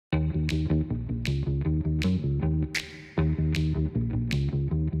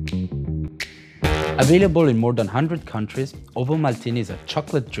Available in more than 100 countries, Ovomaltine is a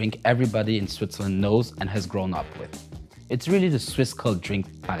chocolate drink everybody in Switzerland knows and has grown up with. It's really the Swiss cult drink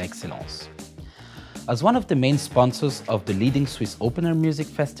par excellence. As one of the main sponsors of the leading Swiss open-air music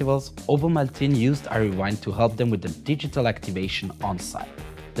festivals, Ovomaltine used iRewind to help them with the digital activation on site.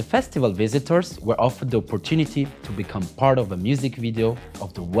 The festival visitors were offered the opportunity to become part of a music video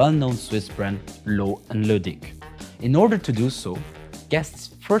of the well-known Swiss brand Lo Leduc. In order to do so,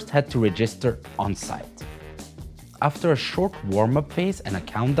 guests first had to register on site. After a short warm-up phase and a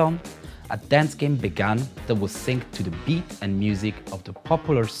countdown, a dance game began that was synced to the beat and music of the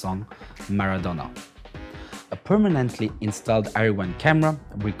popular song Maradona. A permanently installed iRewind camera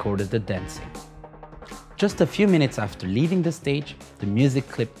recorded the dancing. Just a few minutes after leaving the stage, the music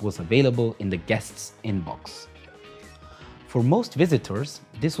clip was available in the guests' inbox. For most visitors,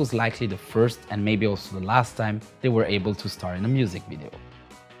 this was likely the first and maybe also the last time they were able to star in a music video.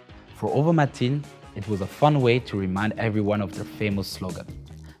 For Ovomaltine, it was a fun way to remind everyone of their famous slogan.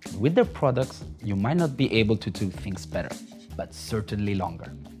 With their products, you might not be able to do things better, but certainly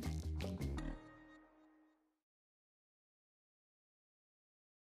longer.